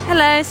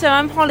Hello, so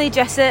I'm Holly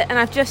Jessett and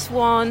I've just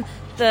won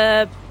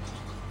the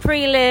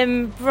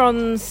prelim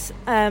bronze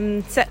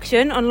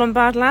section on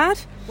Lombard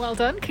Lad. Well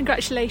done,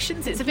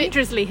 congratulations. It's a bit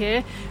drizzly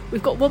here.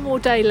 We've got one more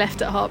day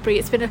left at Hartpury.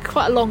 It's been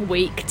quite a long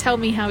week. Tell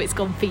me how it's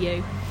gone for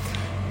you.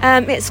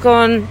 It's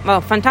gone, well,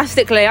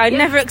 fantastically. I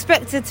never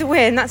expected to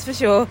win, that's for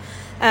sure.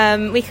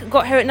 We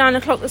got here at 9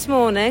 o'clock this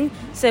morning,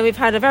 so we've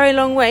had a very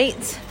long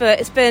wait, but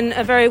it's been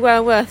a very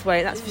well worth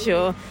wait, that's for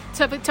sure.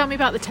 So, but tell me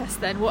about the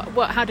test then.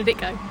 How did it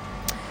go?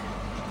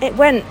 It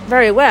went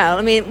very well.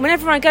 I mean,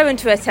 whenever I go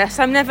into a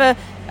test, I'm never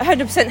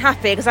 100%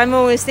 happy because I'm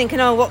always thinking,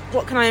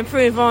 what can I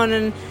improve on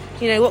and,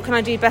 what can I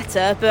do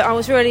better? But I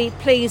was really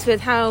pleased with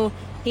how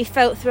he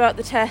felt throughout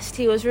the test.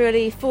 He was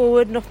really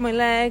forward and off my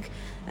leg.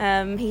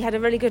 He had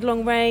a really good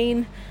long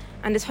rein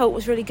and his halt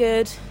was really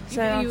good.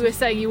 So you were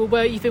saying you've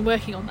been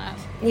working on that?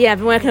 Yeah, I've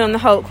been working on the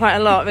halt quite a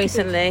lot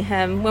recently.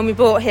 When we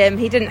bought him,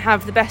 he didn't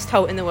have the best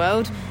halt in the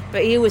world,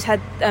 but he always had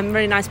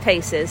really nice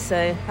paces,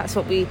 so that's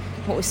what we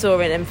saw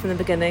in him from the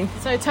beginning.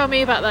 So tell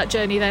me about that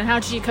journey then. How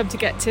did you come to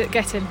get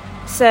him?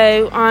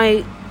 So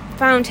I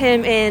found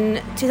him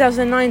in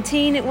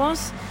 2019 it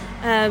was,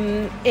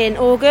 in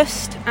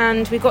August,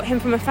 and we got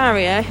him from a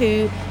farrier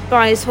who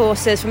buys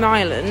horses from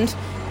Ireland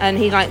and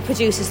he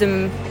produces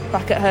them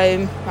back at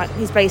home.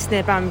 He's based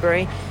near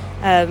Banbury,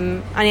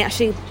 and he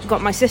actually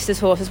got my sister's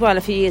horse as well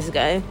a few years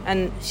ago,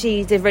 and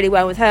she did really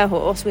well with her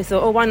horse. We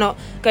thought, why not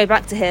go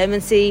back to him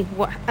and see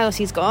what else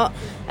he's got,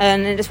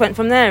 and it just went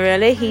from there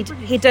really.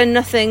 He'd done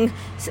nothing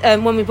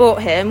when we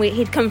bought him.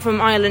 He'd come from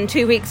Ireland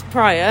 2 weeks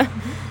prior,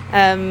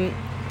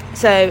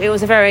 so it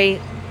was a very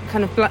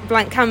kind of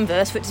blank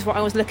canvas, which is what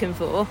I was looking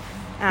for,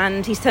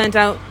 and he's turned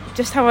out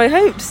just how I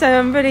hoped, so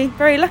I'm really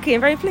very lucky and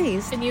very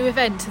pleased. A new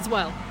event as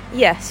well?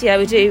 Yes,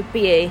 we do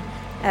BE.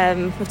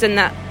 We've done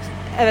that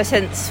ever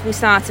since we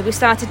started. We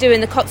started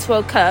doing the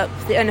Cotswold Cup,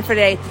 the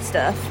unaffiliated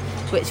stuff,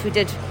 which we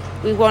did.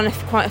 We won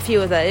quite a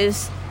few of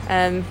those,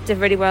 did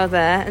really well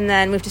there, and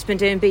then we've just been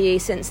doing BE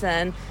since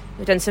then.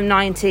 We've done some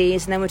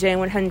 90s, and then we're doing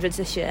 100s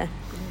this year.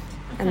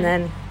 Okay. And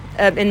then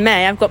in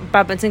May I've got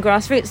badminton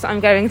grassroots that I'm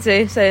going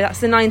to, so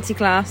that's the 90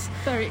 class.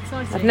 Very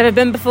exciting. I've never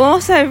been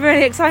before, so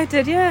really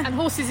excited, yeah. And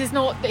horses is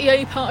not the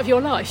only part of your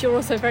life, you're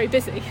also very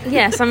busy.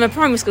 Yes, I'm a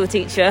primary school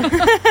teacher,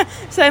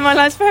 so my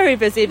life's very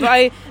busy, but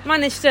I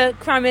managed to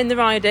cram in the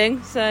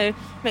riding, so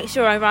make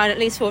sure I ride at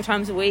least 4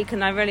 times a week,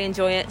 and I really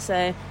enjoy it,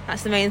 so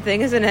that's the main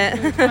thing, isn't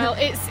it? Well,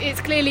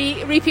 it's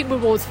clearly reaping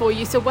rewards for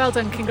you, so well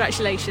done,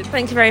 congratulations.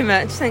 Thank you very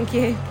much, thank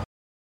you.